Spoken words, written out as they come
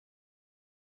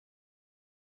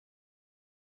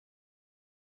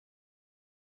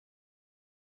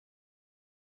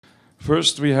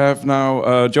First, we have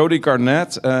now Jody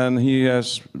Garnett, and he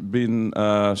has been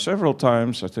several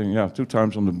times, I think, yeah, 2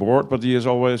 times on the board, but he has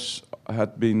always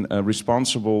had been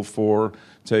responsible for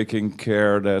taking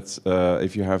care that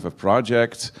if you have a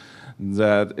project,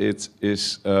 that it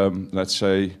is, let's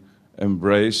say,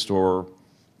 embraced or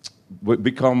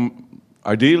become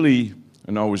ideally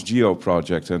an OSGeo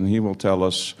project, and he will tell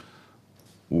us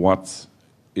what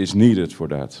is needed for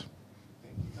that.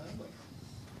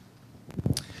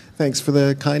 Thanks for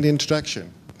the kind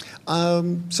introduction.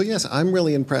 So yes, I'm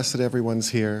really impressed that everyone's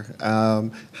here.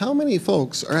 How many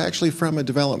folks are actually from a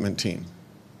development team?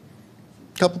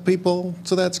 A couple people,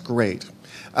 so that's great.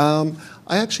 I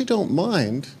actually don't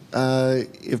mind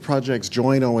if projects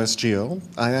join OSGeo.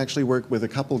 I actually work with a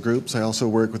couple groups. I also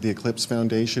work with the Eclipse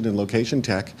Foundation and Location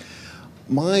Tech.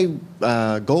 My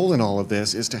goal in all of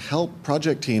this is to help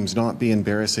project teams not be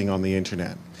embarrassing on the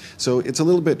internet. So it's a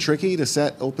little bit tricky to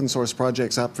set open source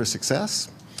projects up for success.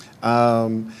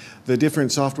 The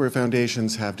different software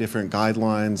foundations have different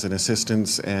guidelines and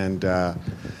assistance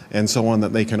and so on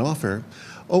that they can offer.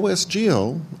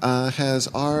 OSGeo has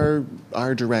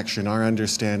our direction, our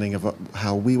understanding of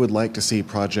how we would like to see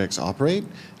projects operate.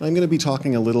 And I'm going to be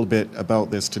talking a little bit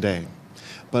about this today.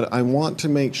 But I want to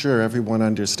make sure everyone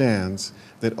understands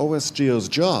that OSGeo's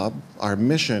job, our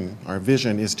mission, our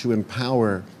vision is to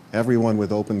empower everyone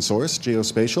with open source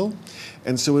geospatial.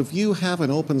 And so if you have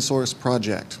an open source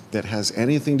project that has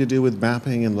anything to do with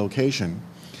mapping and location,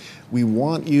 we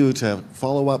want you to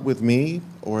follow up with me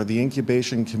or the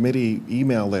incubation committee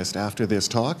email list after this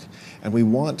talk, and we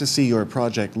want to see your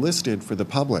project listed for the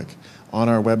public on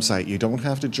our website. You don't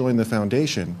have to join the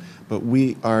foundation, but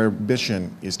our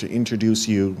mission is to introduce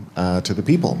you to the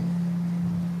people.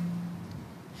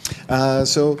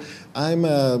 So I'm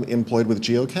employed with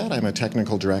GeoCat. I'm a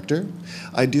technical director.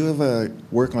 I do have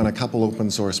work on a couple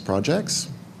open source projects.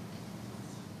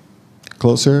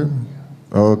 Closer?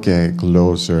 Okay,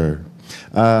 closer.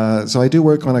 So I do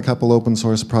work on a couple open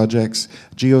source projects.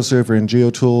 GeoServer and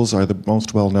GeoTools are the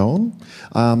most well known.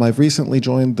 I've recently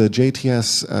joined the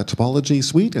JTS topology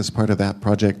suite as part of that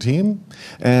project team.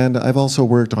 And I've also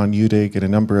worked on UDIG and a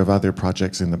number of other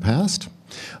projects in the past.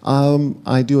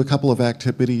 I do a couple of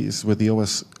activities with the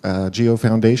OSGeo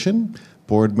Foundation,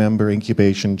 board member,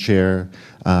 incubation chair,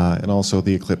 and also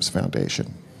the Eclipse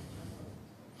Foundation.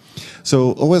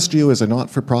 So OSGeo is a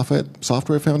not-for-profit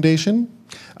software foundation.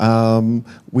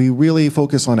 We really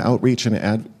focus on outreach and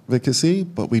advocacy,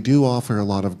 but we do offer a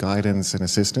lot of guidance and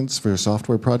assistance for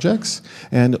software projects,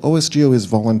 and OSGeo is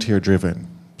volunteer-driven.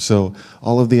 So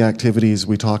all of the activities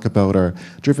we talk about are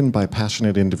driven by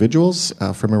passionate individuals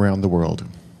from around the world.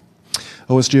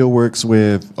 OSGeo works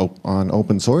on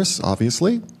open source,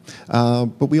 obviously,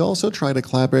 but we also try to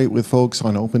collaborate with folks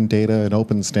on open data and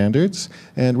open standards,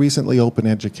 and recently open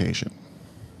education.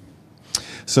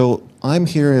 So I'm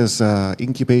here as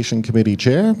Incubation Committee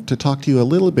Chair to talk to you a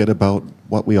little bit about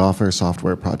what we offer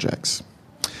software projects.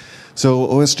 So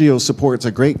OSGeo supports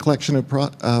a great collection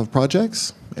of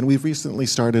projects, and we've recently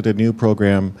started a new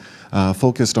program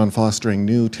focused on fostering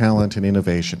new talent and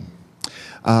innovation.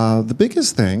 The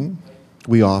biggest thing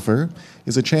we offer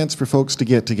is a chance for folks to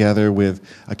get together with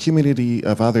a community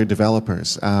of other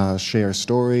developers, share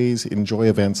stories, enjoy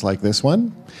events like this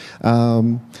one.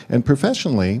 And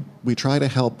professionally, we try to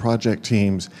help project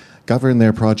teams govern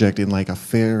their project in like a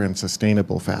fair and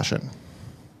sustainable fashion.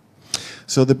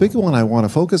 So the big one I want to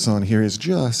focus on here is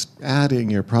just adding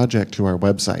your project to our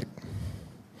website.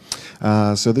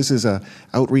 So this is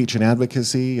outreach and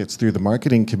advocacy. It's through the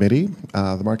marketing committee.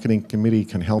 The marketing committee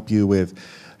can help you with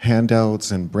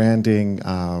handouts and branding.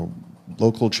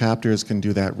 Local chapters can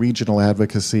do that regional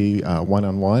advocacy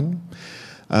one-on-one.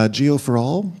 Geo for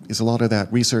All is a lot of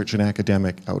that research and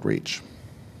academic outreach.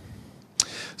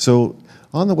 So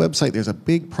on the website, there's a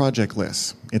big project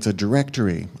list. It's a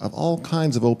directory of all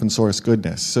kinds of open source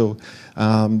goodness. So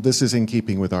this is in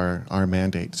keeping with our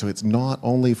mandate. So it's not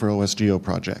only for OSGeo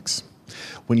projects.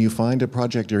 When you find a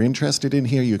project you're interested in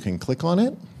here, you can click on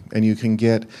it and you can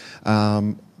get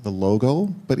the logo,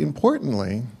 but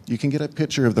importantly, you can get a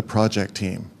picture of the project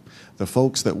team, the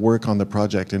folks that work on the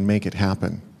project and make it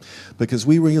happen. Because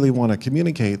we really want to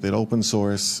communicate that open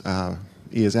source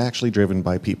is actually driven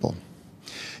by people.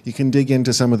 You can dig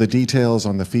into some of the details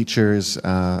on the features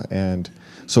and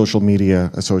social media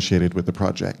associated with the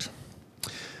project.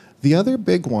 The other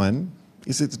big one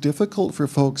is it's difficult for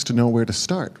folks to know where to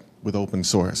start with open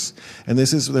source. And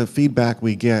this is the feedback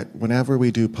we get whenever we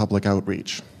do public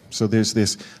outreach. So there's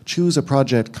this choose a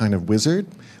project kind of wizard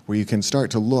where you can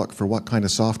start to look for what kind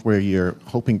of software you're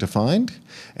hoping to find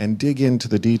and dig into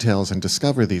the details and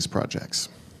discover these projects.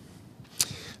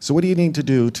 So what do you need to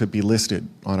do to be listed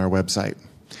on our website?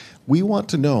 We want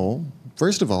to know,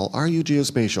 first of all, are you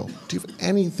geospatial? Do you have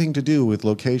anything to do with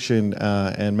location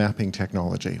and mapping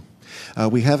technology?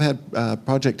 We have had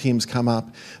project teams come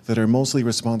up that are mostly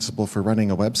responsible for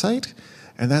running a website,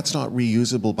 and that's not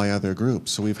reusable by other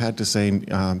groups. So we've had to say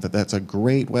that that's a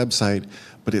great website,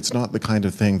 but it's not the kind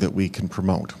of thing that we can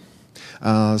promote.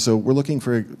 So we're looking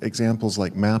for examples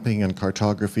like mapping and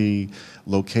cartography,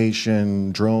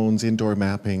 location, drones, indoor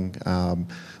mapping,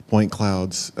 point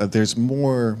clouds. There's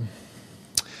more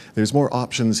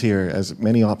options here, as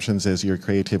many options as your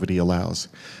creativity allows.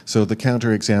 So the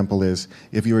counter example is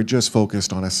if you were just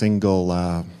focused on a single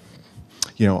on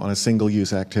a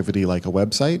single-use activity like a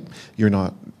website, you're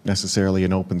not necessarily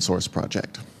an open source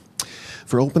project.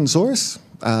 For open source,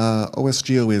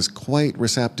 OSGeo is quite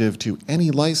receptive to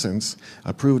any license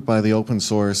approved by the open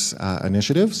source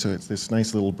initiative. So it's this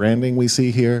nice little branding we see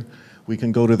here. We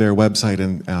can go to their website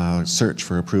and search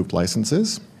for approved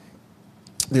licenses.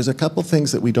 There's a couple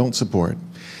things that we don't support.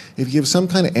 If you have some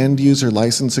kind of end-user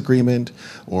license agreement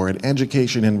or an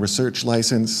education and research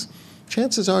license,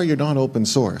 chances are you're not open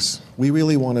source. We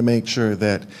really want to make sure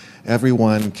that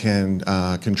everyone can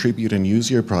contribute and use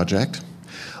your project.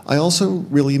 I also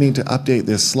really need to update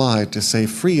this slide to say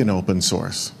free and open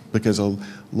source, because a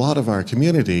lot of our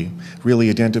community really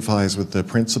identifies with the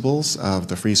principles of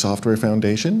the Free Software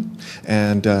Foundation,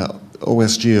 and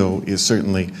OSGeo is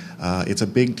certainly, it's a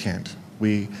big tent.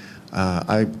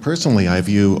 I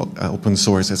view open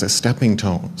source as a stepping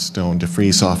stone to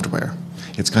free software.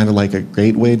 It's kind of like a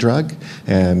gateway drug,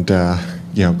 and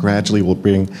gradually will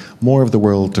bring more of the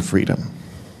world to freedom.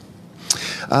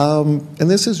 And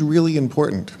this is really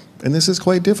important, and this is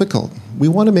quite difficult. We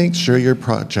want to make sure your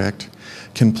project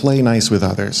can play nice with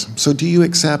others. So do you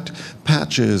accept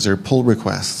patches or pull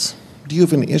requests? Do you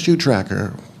have an issue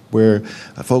tracker where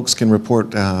folks can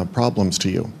report problems to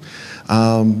you?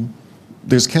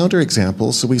 There's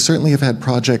counterexamples, so we certainly have had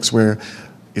projects where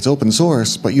it's open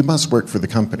source, but you must work for the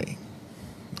company.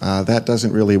 That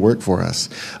doesn't really work for us.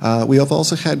 We have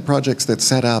also had projects that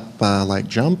set up like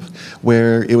Jump,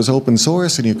 where it was open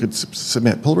source and you could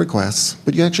submit pull requests,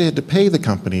 but you actually had to pay the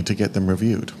company to get them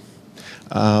reviewed.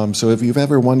 So if you've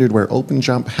ever wondered where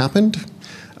OpenJump happened,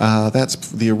 that's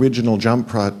the original Jump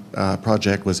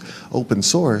project was open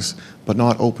source, but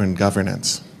not open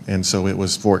governance, and so it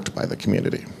was forked by the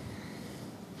community.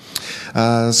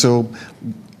 So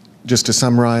just to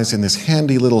summarize in this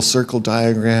handy little circle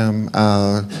diagram,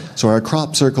 so our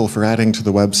crop circle for adding to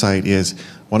the website is,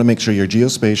 want to make sure you're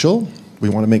geospatial, we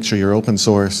want to make sure you're open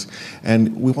source,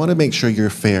 and we want to make sure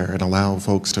you're fair and allow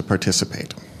folks to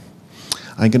participate.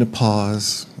 I'm going to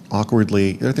pause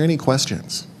awkwardly. Are there any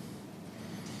questions?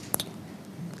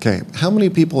 Okay, how many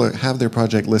people have their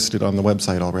project listed on the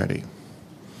website already?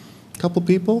 A couple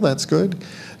people, that's good.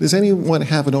 Does anyone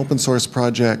have an open source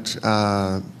project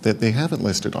that they haven't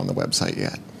listed on the website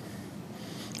yet?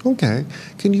 Okay,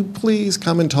 can you please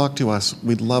come and talk to us?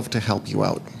 We'd love to help you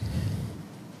out.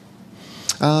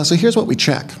 So here's what we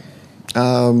check.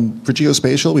 For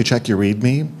geospatial, we check your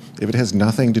README. If it has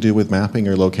nothing to do with mapping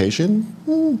or location,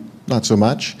 not so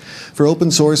much. For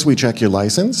open source, we check your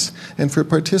license. And for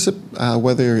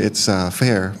whether it's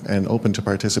fair and open to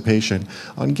participation,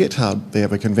 on GitHub, they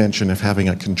have a convention of having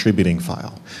a contributing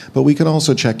file. But we can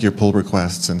also check your pull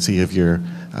requests and see if you're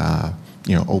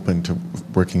open to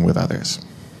working with others.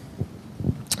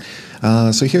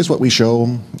 So here's what we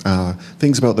show.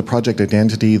 Things about the project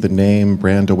identity, the name,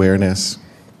 brand awareness.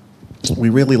 We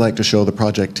really like to show the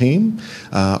project team.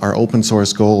 Our open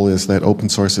source goal is that open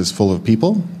source is full of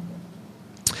people.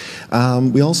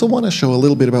 We also want to show a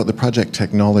little bit about the project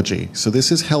technology. So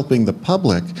this is helping the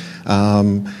public.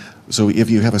 So if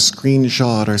you have a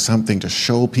screenshot or something to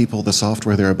show people the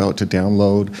software they're about to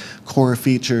download, core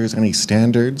features, any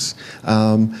standards,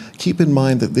 keep in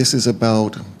mind that this is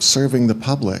about serving the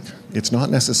public. It's not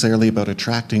necessarily about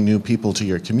attracting new people to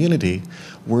your community.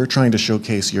 We're trying to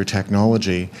showcase your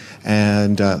technology,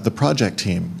 and the project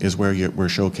team is where we're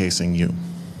showcasing you.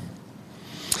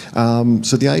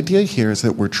 So the idea here is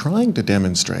that we're trying to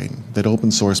demonstrate that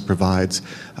open source provides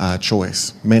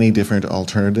choice, many different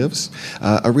alternatives.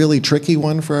 A really tricky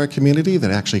one for our community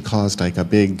that actually caused like a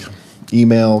big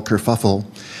email kerfuffle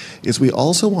is we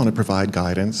also want to provide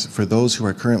guidance for those who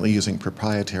are currently using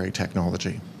proprietary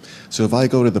technology. So if I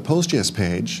go to the PostGIS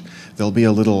page, there'll be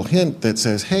a little hint that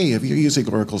says, hey, if you're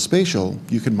using Oracle Spatial,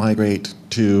 you can migrate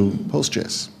to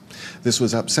PostGIS. This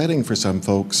was upsetting for some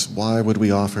folks. Why would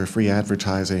we offer free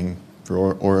advertising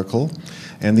for Oracle?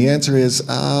 And the answer is,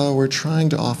 we're trying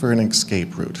to offer an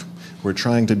escape route. We're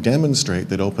trying to demonstrate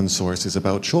that open source is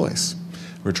about choice.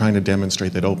 We're trying to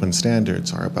demonstrate that open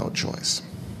standards are about choice.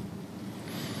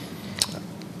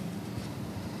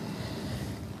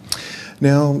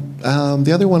 Now,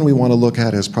 the other one we want to look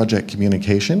at is project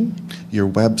communication. Your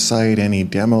website, any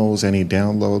demos, any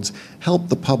downloads, help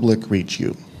the public reach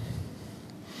you.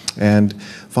 And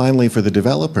finally, for the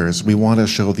developers, we want to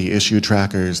show the issue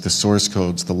trackers, the source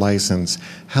codes, the license,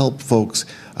 help folks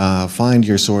find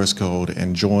your source code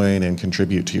and join and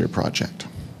contribute to your project.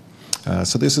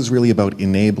 So this is really about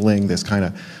enabling this kind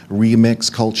of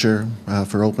remix culture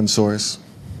for open source.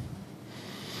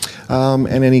 And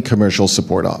any commercial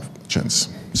support options.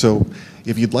 So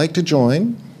if you'd like to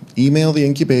join, email the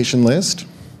incubation list.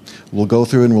 We'll go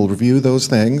through and we'll review those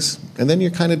things, and then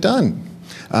you're kind of done.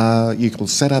 You can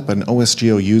set up an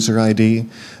OSGeo user ID.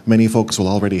 Many folks will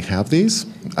already have these.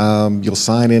 You'll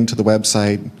sign into the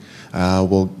website.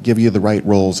 We'll give you the right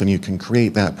roles, and you can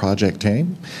create that project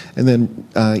team, and then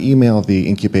email the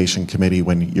incubation committee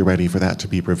when you're ready for that to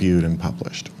be reviewed and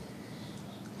published.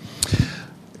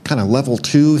 Kind of level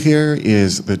 2 here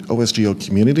is the OSGeo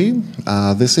community.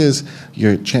 This is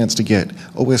your chance to get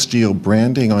OSGeo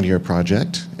branding on your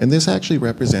project, and this actually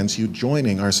represents you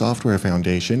joining our software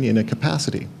foundation in a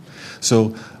capacity.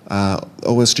 So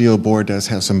OSGeo board does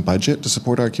have some budget to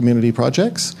support our community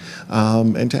projects,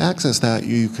 and to access that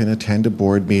you can attend a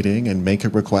board meeting and make a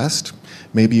request.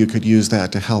 Maybe you could use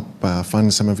that to help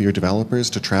fund some of your developers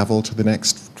to travel to the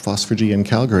next FOSS4G in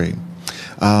Calgary.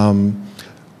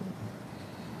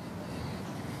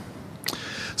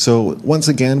 So once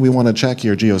again, we want to check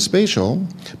your geospatial,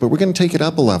 but we're going to take it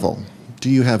up a level. Do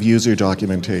you have user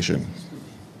documentation?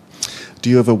 Do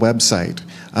you have a website?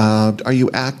 Are you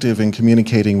active in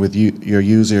communicating with your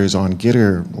users on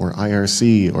Gitter or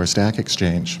IRC or Stack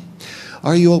Exchange?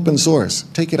 Are you open source?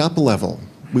 Take it up a level.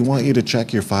 We want you to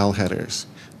check your file headers.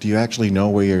 Do you actually know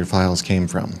where your files came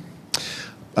from?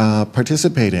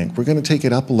 Participating, we're going to take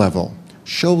it up a level.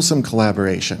 Show some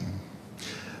collaboration.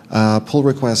 Pull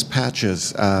request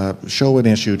patches, show an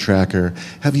issue tracker.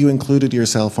 Have you included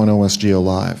yourself on OSGeo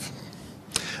Live?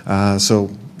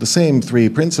 So the same 3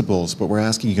 principles, but we're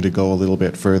asking you to go a little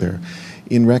bit further.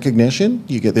 In recognition,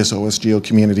 you get this OSGeo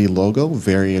community logo,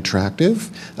 very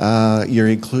attractive. You're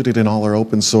included in all our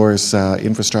open source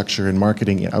infrastructure and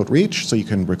marketing outreach, so you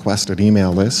can request an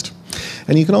email list.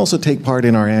 And you can also take part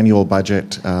in our annual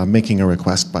budget, making a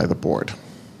request by the board.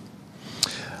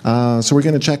 So we're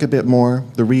going to check a bit more.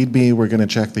 The README, we're going to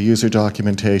check the user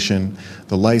documentation.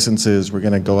 The licenses, we're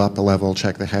going to go up a level,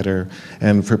 check the header.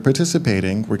 And for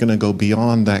participating, we're going to go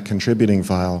beyond that contributing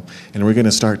file, and we're going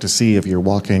to start to see if you're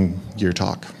walking your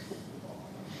talk.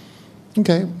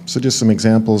 Okay, so just some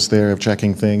examples there of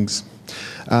checking things.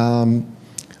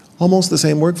 Almost the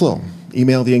same workflow.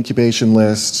 Email the incubation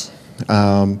list.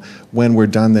 When we're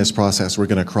done this process, we're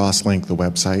going to cross-link the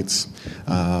websites,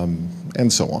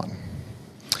 and so on.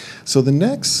 So the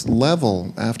next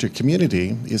level after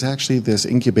community is actually this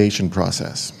incubation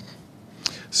process.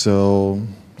 So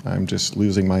I'm just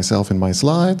losing myself in my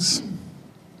slides.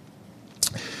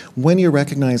 When you're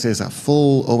recognized as a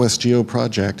full OSGeo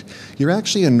project, you're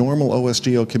actually a normal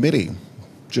OSGeo committee.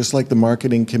 Just like the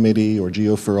marketing committee or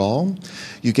Geo for All,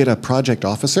 you get a project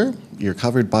officer. You're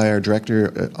covered by our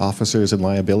director, officers, and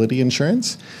liability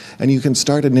insurance. And you can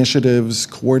start initiatives,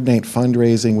 coordinate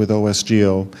fundraising with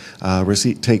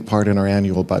OSGeo, take part in our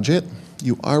annual budget.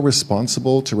 You are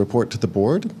responsible to report to the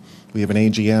board. We have an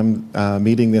AGM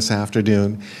meeting this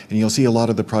afternoon, and you'll see a lot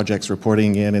of the projects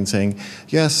reporting in and saying,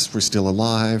 yes, we're still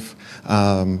alive,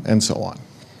 and so on.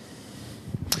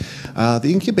 The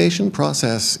incubation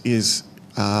process is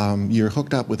you're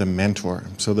hooked up with a mentor.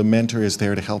 So the mentor is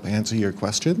there to help answer your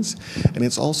questions, and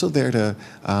it's also there to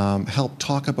help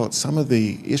talk about some of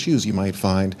the issues you might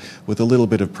find with a little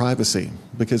bit of privacy.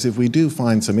 Because if we do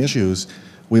find some issues,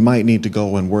 we might need to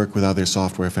go and work with other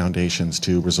software foundations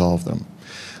to resolve them.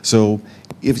 So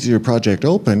if your project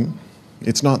open,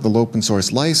 it's not the open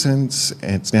source license,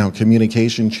 it's now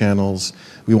communication channels.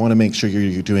 We want to make sure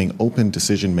you're doing open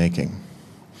decision making.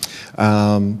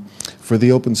 For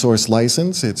the open source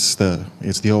license, it's the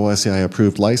OSCI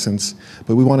approved license,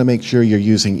 but we want to make sure you're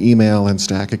using email and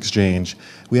Stack Exchange.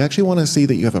 We actually want to see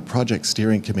that you have a project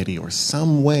steering committee or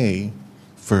some way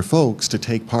for folks to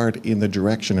take part in the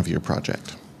direction of your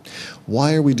project.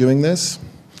 Why are we doing this?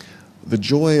 The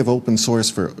joy of open source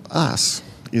for us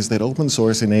is that open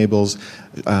source enables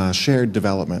shared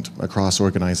development across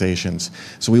organizations.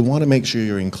 So we want to make sure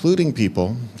you're including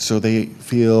people so they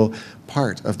feel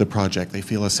part of the project, they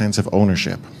feel a sense of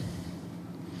ownership.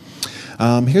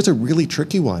 Here's a really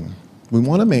tricky one. we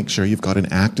want to make sure you've got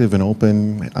an active and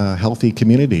open, healthy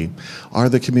community. Are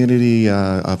the community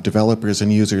of developers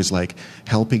and users like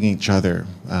helping each other,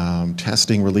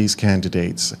 testing release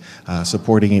candidates,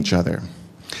 supporting each other?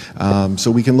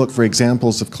 So we can look for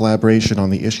examples of collaboration on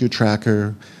the issue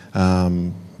tracker,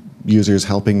 users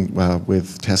helping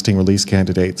with testing release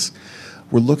candidates.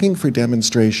 We're looking for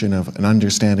demonstration of an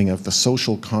understanding of the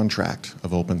social contract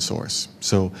of open source.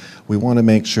 So we want to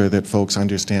make sure that folks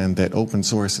understand that open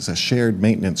source is a shared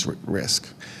maintenance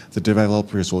risk. The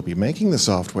developers will be making the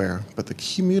software, but the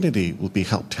community will be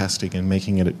help testing and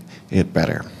making it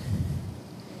better.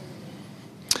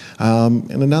 And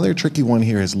another tricky one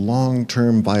here is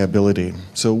long-term viability.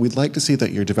 So we'd like to see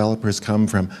that your developers come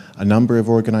from a number of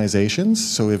organizations.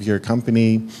 So if your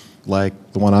company, like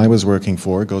the one I was working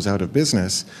for, goes out of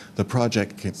business, the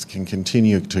project can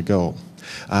continue to go.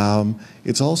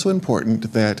 It's also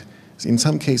important that in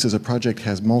some cases a project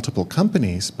has multiple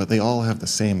companies, but they all have the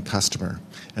same customer.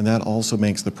 And that also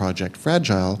makes the project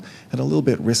fragile and a little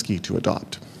bit risky to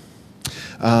adopt.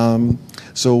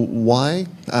 So why?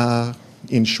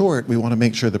 In short, we want to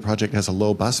make sure the project has a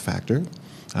low bust factor.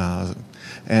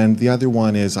 And the other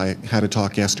one is, I had a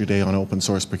talk yesterday on open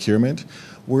source procurement.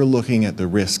 We're looking at the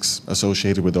risks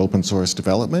associated with open source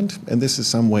development, and this is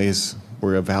some ways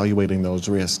we're evaluating those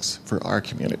risks for our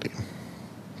community.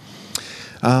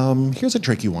 Here's a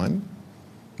tricky one.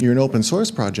 You're an open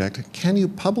source project. Can you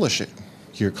publish it,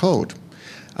 your code?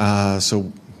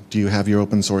 So do you have your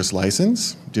open source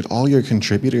license? Did all your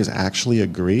contributors actually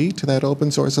agree to that open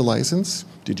source license?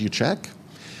 Did you check?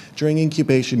 During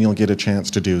incubation, you'll get a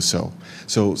chance to do so.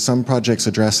 So some projects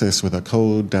address this with a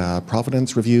code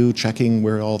provenance review, checking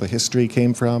where all the history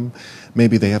came from.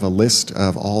 Maybe they have a list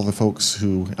of all the folks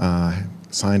who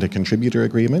signed a contributor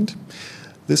agreement.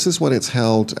 This is what it's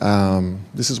held,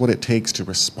 this is what it takes to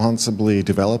responsibly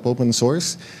develop open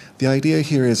source. The idea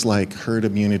here is like herd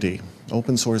immunity.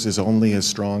 Open source is only as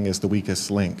strong as the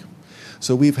weakest link.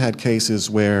 So we've had cases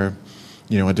where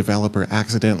a developer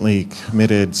accidentally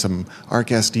committed some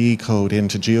ArcSD code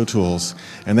into GeoTools,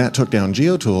 and that took down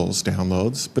GeoTools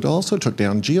downloads, but also took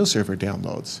down GeoServer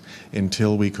downloads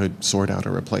until we could sort out a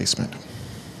replacement.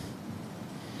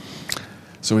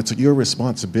 So it's your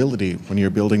responsibility when you're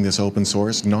building this open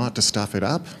source not to stuff it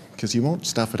up, because you won't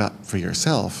stuff it up for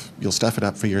yourself. You'll stuff it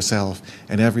up for yourself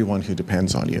and everyone who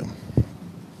depends on you.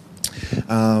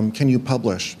 Can you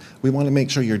publish? We want to make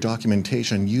sure your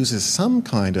documentation uses some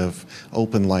kind of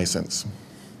open license.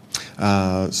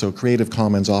 So Creative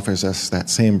Commons offers us that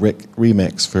same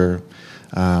remix for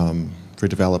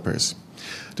developers.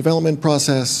 Development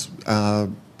process,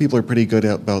 people are pretty good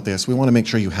about this. We want to make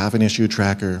sure you have an issue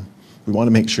tracker. We want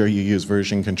to make sure you use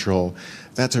version control.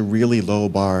 That's a really low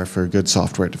bar for good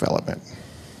software development.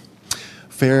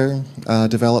 Fair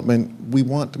development, we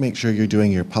want to make sure you're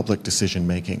doing your public decision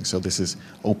making. So this is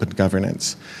open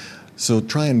governance. So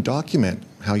try and document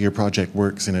how your project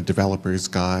works in a developer's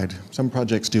guide. Some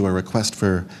projects do a request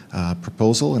for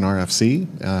proposal, an RFC,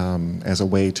 as a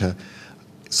way to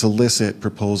solicit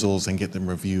proposals and get them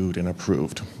reviewed and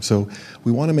approved. So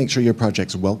we want to make sure your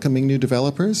project's welcoming new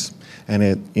developers and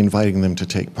inviting them to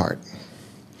take part.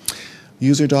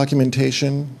 User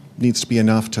documentation needs to be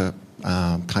enough to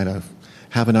kind of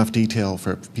have enough detail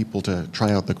for people to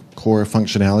try out the core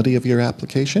functionality of your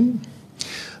application.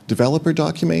 Developer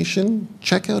documentation,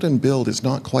 checkout and build is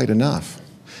not quite enough.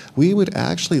 We would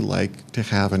actually like to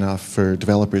have enough for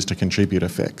developers to contribute a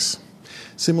fix.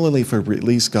 Similarly for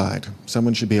release guide,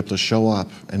 someone should be able to show up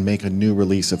and make a new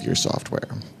release of your software.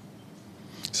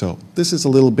 So this is a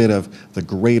little bit of the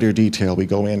greater detail we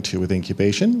go into with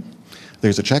incubation.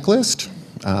 There's a checklist.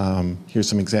 Here's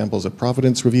some examples of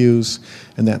provenance reviews,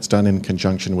 and that's done in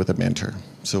conjunction with a mentor.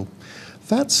 So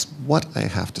that's what I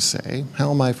have to say.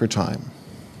 How am I for time?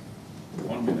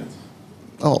 1 minute.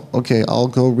 Oh, okay, I'll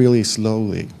go really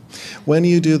slowly. When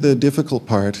you do the difficult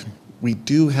part, we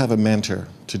do have a mentor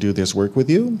to do this work with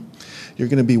you. You're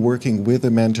going to be working with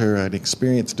a mentor, an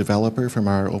experienced developer from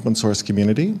our open source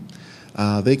community.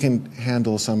 They can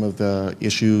handle some of the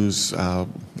issues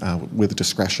with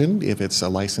discretion if it's a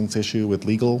license issue with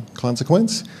legal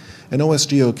consequence. And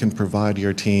OSGeo can provide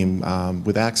your team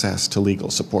with access to legal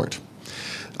support.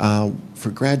 For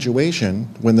graduation,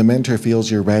 when the mentor feels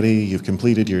you're ready, you've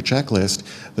completed your checklist,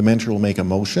 the mentor will make a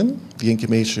motion, the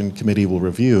incubation committee will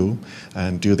review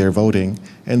and do their voting,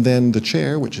 and then the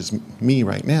chair, which is me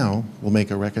right now, will make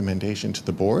a recommendation to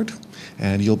the board,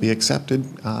 and you'll be accepted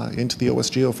into the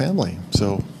OSGeo family.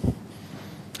 So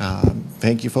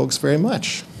thank you folks very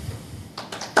much.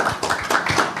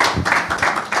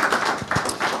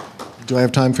 Do I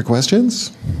have time for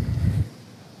questions?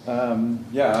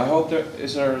 Yeah, I hope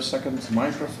is there a second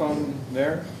microphone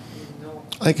there?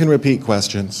 I can repeat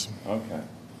questions. Okay.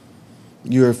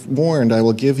 You're warned I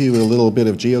will give you a little bit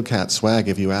of GeoCat swag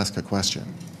if you ask a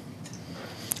question.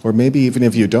 Or maybe even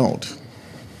if you don't.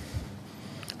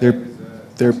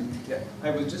 They're Yeah, I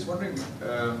was just wondering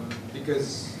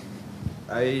because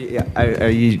I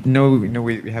know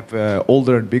we have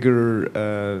older and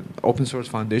bigger open source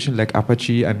foundation like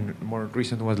Apache, and more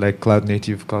recent was like Cloud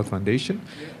Native Cloud Foundation,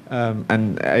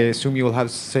 and I assume you will have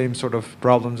same sort of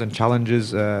problems and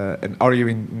challenges. And are you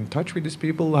in touch with these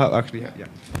people? How, actually, yeah.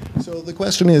 So the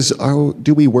question is,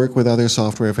 do we work with other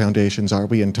software foundations? Are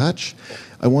we in touch?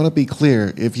 I want to be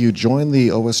clear, if you join the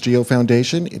OSGeo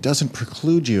Foundation, it doesn't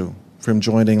preclude you from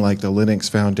joining like the Linux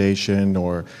Foundation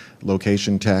or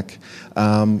Location Tech.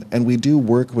 And we do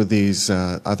work with these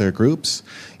other groups.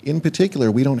 In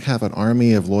particular, we don't have an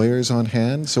army of lawyers on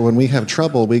hand, so when we have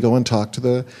trouble, we go and talk to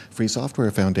the Free Software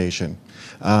Foundation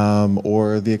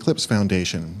or the Eclipse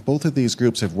Foundation. Both of these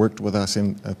groups have worked with us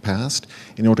in the past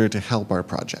in order to help our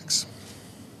projects.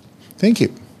 Thank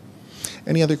you.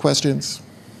 Any other questions?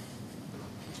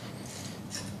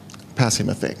 Pass him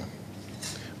a thing.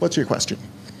 What's your question?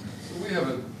 We have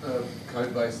a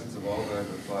code base that's evolved over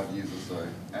 5 years or so,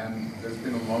 and there's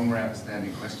been a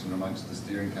long-standing question amongst the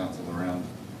steering council around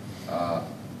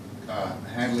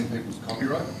handling people's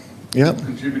copyright. Yep.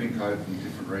 Contributing code from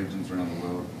different regions around the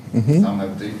world. Some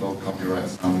have default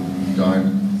copyrights, some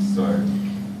don't. So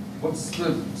what's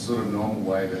the sort of normal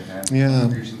way to handle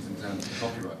contributions in terms of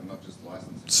copyright and not just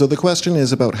licensing? So the question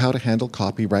is about how to handle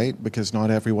copyright because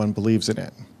not everyone believes in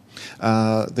it.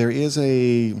 There is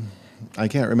I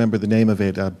can't remember the name of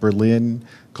it, a Berlin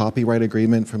copyright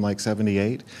agreement from like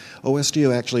 '78.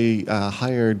 OSGeo actually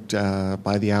hired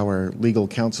by the hour legal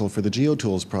counsel for the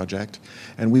GeoTools project,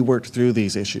 and we worked through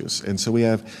these issues. And so we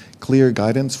have clear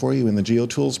guidance for you in the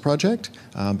GeoTools project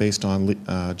based on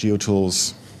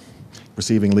GeoTools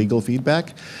receiving legal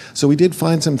feedback. So we did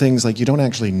find some things like you don't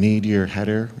actually need your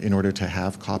header in order to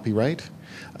have copyright.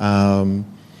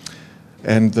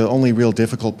 And the only real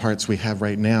difficult parts we have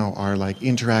right now are like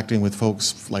interacting with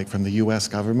folks like from the US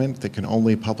government that can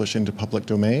only publish into public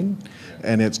domain.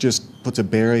 And it just puts a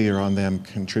barrier on them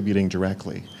contributing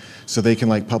directly. So they can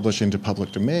like publish into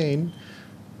public domain,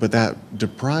 but that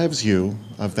deprives you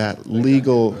of that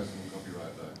legal.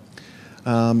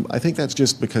 I think that's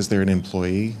just because they're an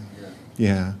employee.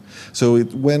 Yeah. So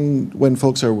when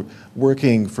folks are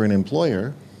working for an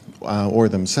employer or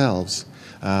themselves,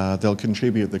 they'll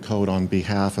contribute the code on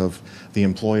behalf of the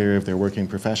employer if they're working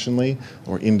professionally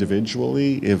or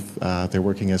individually if they're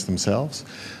working as themselves.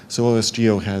 So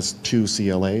OSGeo has 2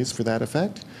 CLAs for that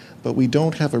effect, but we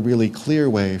don't have a really clear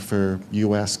way for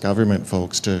US government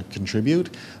folks to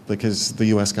contribute because the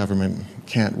US government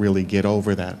can't really get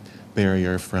over that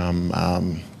barrier from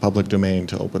public domain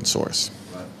to open source.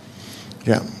 Right.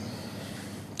 Yeah.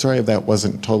 Sorry if that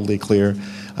wasn't totally clear.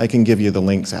 I can give you the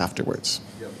links afterwards.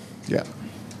 Yep. Yeah.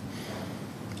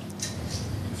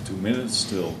 2 minutes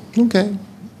still. Okay.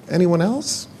 Anyone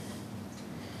else?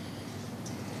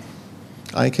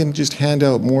 I can just hand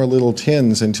out more little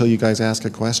tins until you guys ask a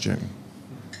question.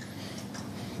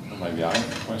 Maybe I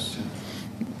have a question.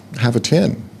 Have a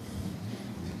tin.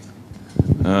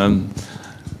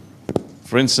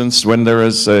 For instance, when there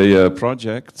is a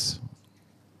project.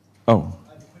 Oh.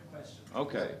 I have a quick question.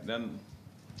 Okay, then.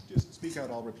 Just speak out,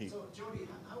 I'll repeat. So, Jody,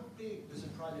 how big does a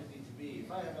project need to be?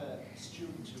 If I have a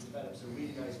student who develops a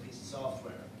really nice piece of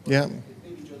software, Yeah.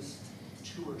 maybe just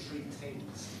 2 or 3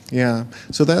 things, Yeah.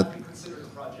 So that. would be considered a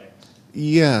project?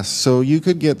 Yes, so you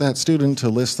could get that student to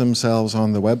list themselves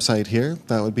on the website here.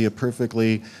 That would be a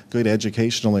perfectly good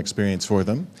educational experience for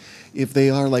them. If they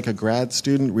are like a grad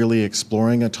student really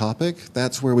exploring a topic,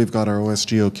 that's where we've got our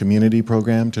OSGeo community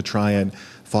program to try and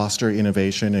foster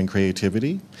innovation and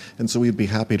creativity. And so we'd be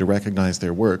happy to recognize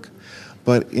their work.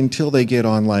 But until they get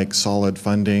on like solid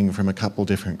funding from a couple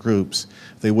different groups,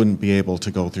 they wouldn't be able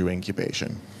to go through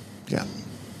incubation. Yeah.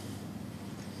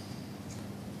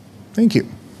 Thank you.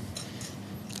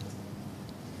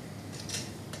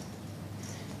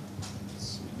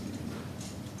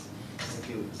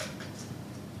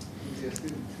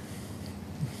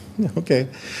 Okay,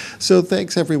 so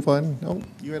thanks everyone. Oh,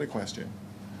 you had a question.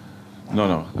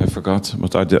 No, I forgot,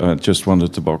 but I just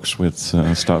wanted the box with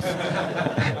stuff.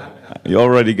 You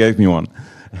already gave me one.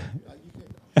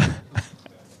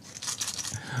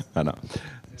 I know.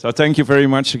 So thank you very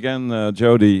much again,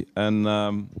 Jody. And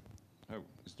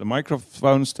is the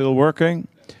microphone still working?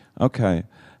 Okay.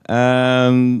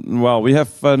 And well, we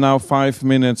have now 5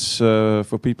 minutes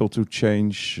for people to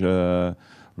change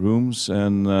rooms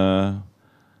and.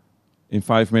 in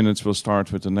 5 minutes, we'll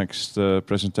start with the next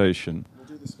presentation. We'll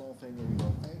do the small thing where we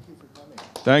go, thank you for coming.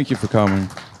 Thank you for coming.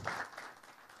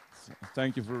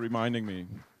 Thank you for reminding me.